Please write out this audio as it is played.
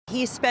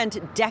He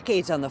spent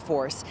decades on the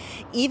force,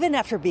 even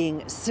after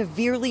being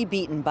severely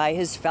beaten by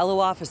his fellow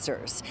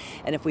officers.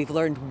 And if we've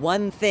learned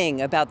one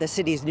thing about the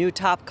city's new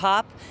top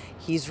cop,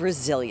 he's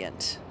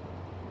resilient.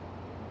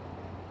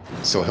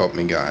 So help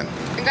me God.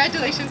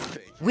 Congratulations.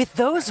 With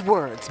those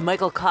words,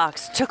 Michael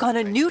Cox took on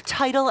a new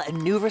title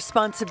and new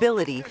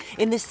responsibility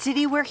in the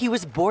city where he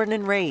was born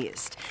and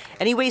raised.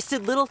 And he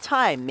wasted little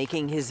time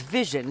making his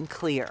vision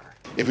clear.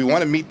 If we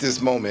want to meet this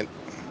moment,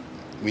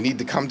 we need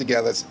to come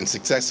together and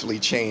successfully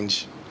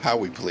change how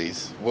we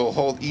police. We'll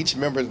hold each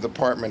member of the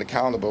department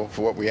accountable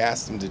for what we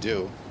ask them to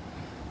do.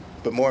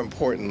 But more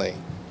importantly,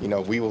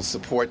 we will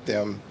support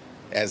them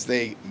as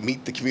they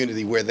meet the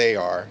community where they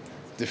are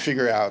to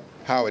figure out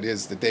how it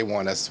is that they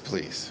want us to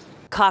police.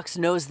 Cox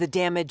knows the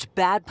damage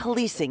bad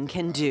policing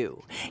can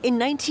do. In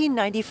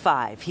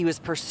 1995, he was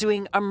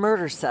pursuing a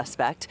murder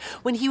suspect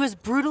when he was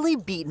brutally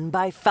beaten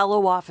by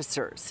fellow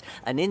officers,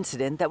 an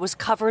incident that was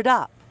covered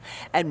up,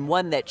 and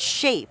one that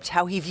shaped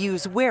how he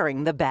views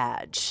wearing the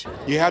badge.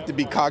 You have to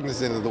be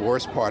cognizant of the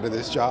worst part of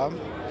this job,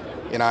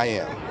 and I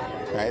am.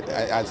 Right?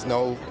 There's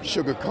no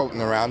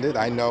sugarcoating around it.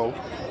 I know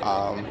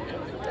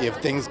if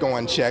things go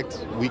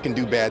unchecked, we can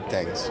do bad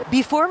things.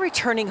 Before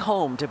returning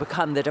home to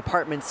become the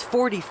department's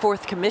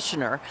 44th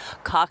commissioner,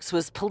 Cox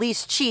was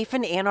police chief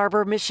in Ann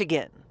Arbor,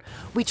 Michigan.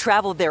 We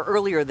traveled there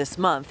earlier this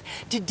month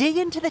to dig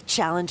into the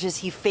challenges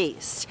he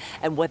faced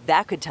and what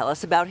that could tell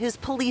us about his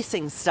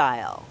policing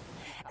style.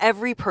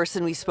 Every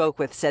person we spoke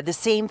with said the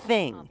same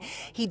thing.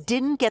 He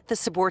didn't get the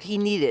support he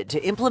needed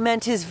to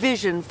implement his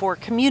vision for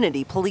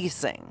community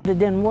policing. It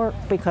didn't work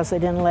because they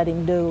didn't let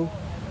him do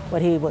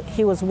what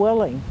he was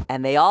willing.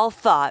 And they all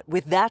thought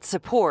with that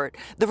support,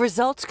 the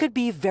results could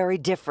be very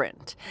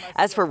different.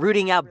 As for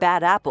rooting out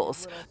bad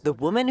apples, the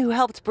woman who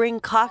helped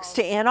bring Cox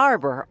to Ann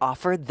Arbor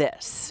offered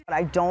this.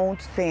 I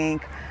don't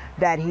think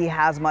that he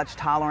has much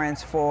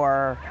tolerance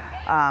for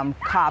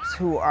cops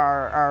who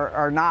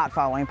are not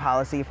following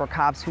policy, for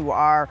cops who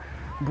are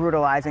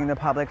brutalizing the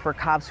public, for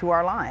cops who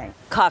are lying.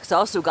 Cox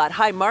also got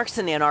high marks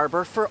in Ann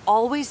Arbor for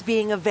always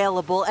being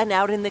available and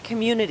out in the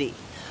community.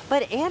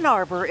 But Ann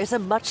Arbor is a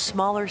much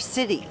smaller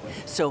city,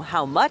 so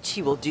how much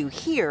he will do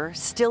here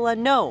still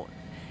unknown.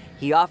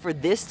 He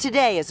offered this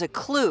today as a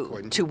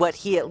clue to what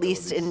he at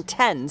least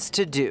intends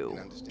to do.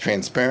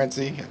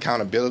 Transparency,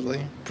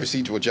 accountability,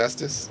 procedural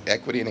justice,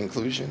 equity, and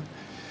inclusion.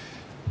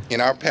 In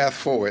our path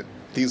forward,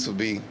 these will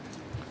be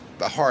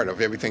the heart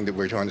of everything that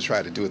we're going to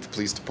try to do at the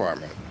police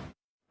department.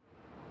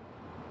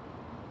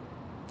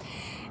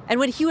 And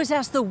when he was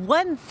asked the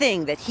one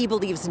thing that he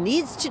believes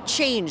needs to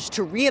change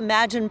to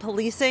reimagine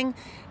policing,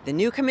 the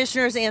new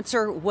commissioner's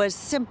answer was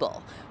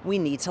simple: we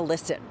need to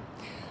listen.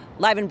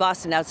 Live in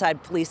Boston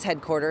outside police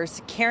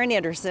headquarters, Karen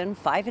Anderson,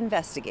 5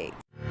 Investigates.